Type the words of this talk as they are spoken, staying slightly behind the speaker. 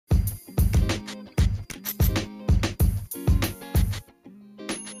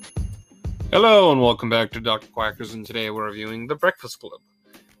Hello and welcome back to Dr. Quackers, and today we're reviewing The Breakfast Club,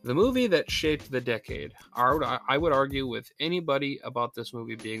 the movie that shaped the decade. I would argue with anybody about this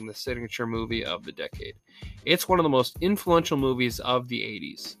movie being the signature movie of the decade. It's one of the most influential movies of the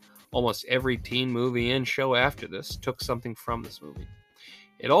 80s. Almost every teen movie and show after this took something from this movie.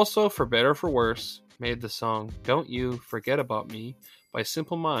 It also, for better or for worse, made the song Don't You Forget About Me by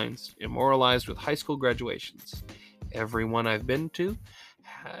Simple Minds immortalized with high school graduations. Everyone I've been to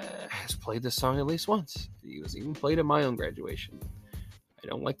has played this song at least once. It was even played at my own graduation. I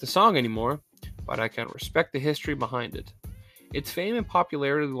don't like the song anymore, but I can respect the history behind it. Its fame and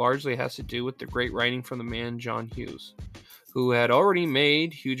popularity largely has to do with the great writing from the man John Hughes, who had already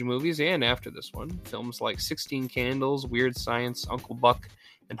made huge movies and after this one, films like 16 Candles, Weird Science, Uncle Buck,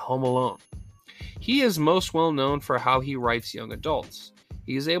 and Home Alone. He is most well known for how he writes young adults.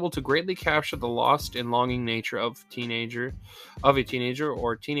 He is able to greatly capture the lost and longing nature of a teenager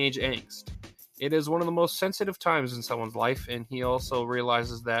or teenage angst. It is one of the most sensitive times in someone's life, and he also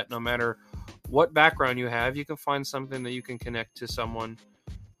realizes that no matter what background you have, you can find something that you can connect to someone,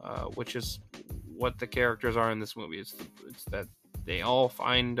 which is what the characters are in this movie. It's that they all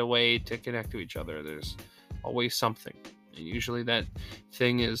find a way to connect to each other. There's always something, and usually that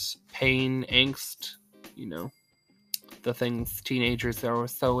thing is pain, angst, the things teenagers are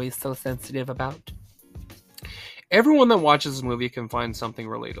always so sensitive about. Everyone that watches this movie can find something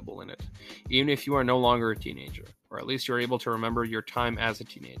relatable in it, even if you are no longer a teenager, or at least you're able to remember your time as a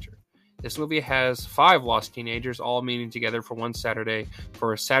teenager. This movie has 5 lost teenagers all meeting together for one Saturday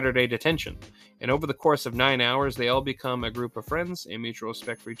for a Saturday detention, and over the course of 9 hours, they all become a group of friends and mutual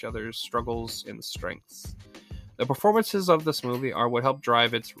respect for each other's struggles and strengths. The performances of this movie are what helped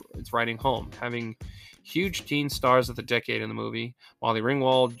drive its writing home, having huge teen stars of the decade in the movie: Molly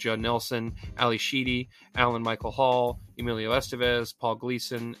Ringwald, Judd Nelson, Ali Sheedy, Alan Michael Hall, Emilio Estevez, Paul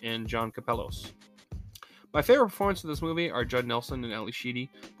Gleason, and John Capellos. My favorite performances of this movie are Judd Nelson and Ali Sheedy.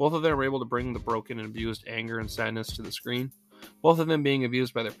 Both of them are able to bring the broken and abused anger and sadness to the screen. Both of them being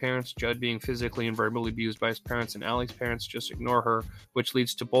abused by their parents, Judd being physically and verbally abused by his parents, and Ali's parents just ignore her, which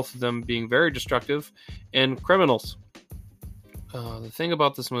leads to both of them being very destructive and criminals. The thing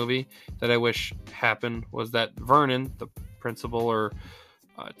about this movie that I wish happened was that Vernon, the principal or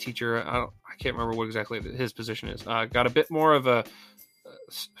teacher, I can't remember what exactly his position is, got a bit more of a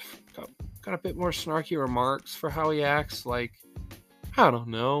snarky remarks for how he acts. Like, I don't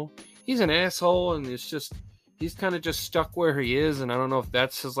know, he's an asshole, and he's kind of just stuck where he is, and I don't know if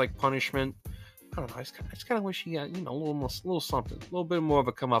that's his punishment. I don't know. I just kind of wish he got a little something, a little bit more of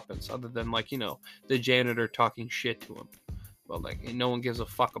a comeuppance, other than the janitor talking shit to him. Well, no one gives a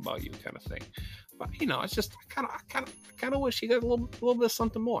fuck about you, kind of thing. But it's just I kind of wish he got a little bit of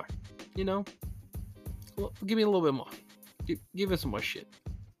something more. Give me a little bit more. Give us some more shit.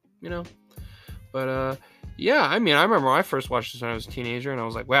 But yeah, I remember when I first watched this when I was a teenager, and I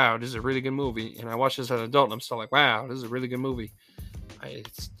was like, wow, this is a really good movie. And I watched this as an adult, and I'm still like, wow, this is a really good movie.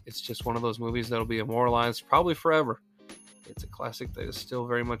 It's just one of those movies that'll be immortalized probably forever. It's a classic that is still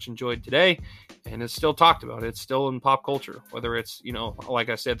very much enjoyed today, and is still talked about. It's still in pop culture, whether it's, like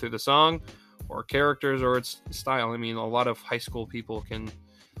I said, through the song, or characters, or its style. A lot of high school people can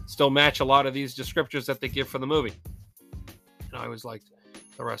still match a lot of these descriptors that they give for the movie. And I always liked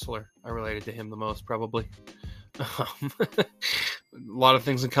the wrestler. I related to him the most, probably. A lot of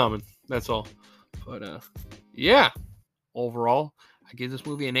things in common, that's all. But, yeah. Overall, I give this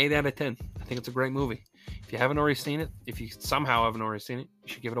movie an 8 out of 10. I think it's a great movie. If you haven't already seen it, if you somehow haven't already seen it,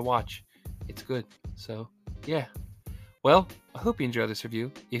 you should give it a watch. It's good. So, yeah. Well, I hope you enjoyed this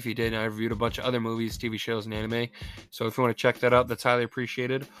review. If you did, I reviewed a bunch of other movies, TV shows, and anime. So if you want to check that out, that's highly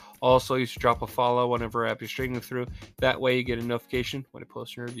appreciated. Also, you should drop a follow whenever app you're streaming through. That way you get a notification when I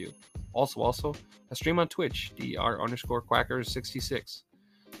post a review. Also, I stream on Twitch, dr_quackers66.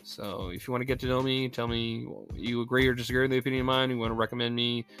 So if you want to get to know me, tell me you agree or disagree with the opinion of mine, you want to recommend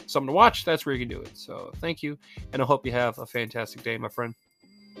me something to watch, that's where you can do it. So thank you, and I hope you have a fantastic day, my friend.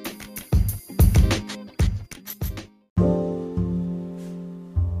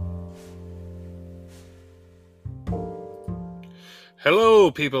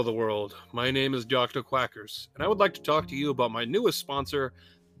 Hello, people of the world. My name is Dr. Quackers, and I would like to talk to you about my newest sponsor,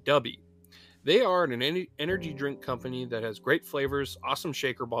 Dubby. They are an energy drink company that has great flavors, awesome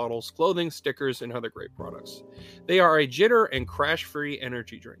shaker bottles, clothing, stickers, and other great products. They are a jitter and crash-free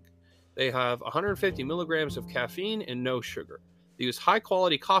energy drink. They have 150 milligrams of caffeine and no sugar. They use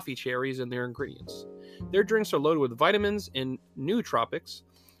high-quality coffee cherries in their ingredients. Their drinks are loaded with vitamins and nootropics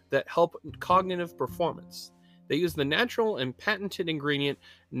that help cognitive performance. They use the natural and patented ingredient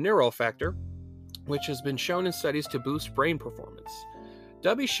Neurofactor, which has been shown in studies to boost brain performance.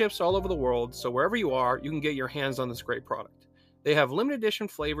 Dubby ships all over the world, so wherever you are, you can get your hands on this great product. They have limited edition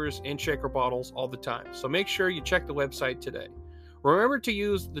flavors in shaker bottles all the time, so make sure you check the website today. Remember to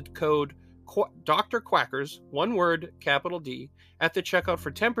use the code Dr. Quackers, one word, capital D, at the checkout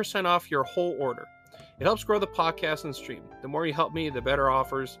for 10% off your whole order. It helps grow the podcast and stream. The more you help me, the better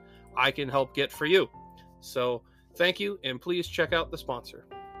offers I can help get for you. So thank you, and please check out the sponsor.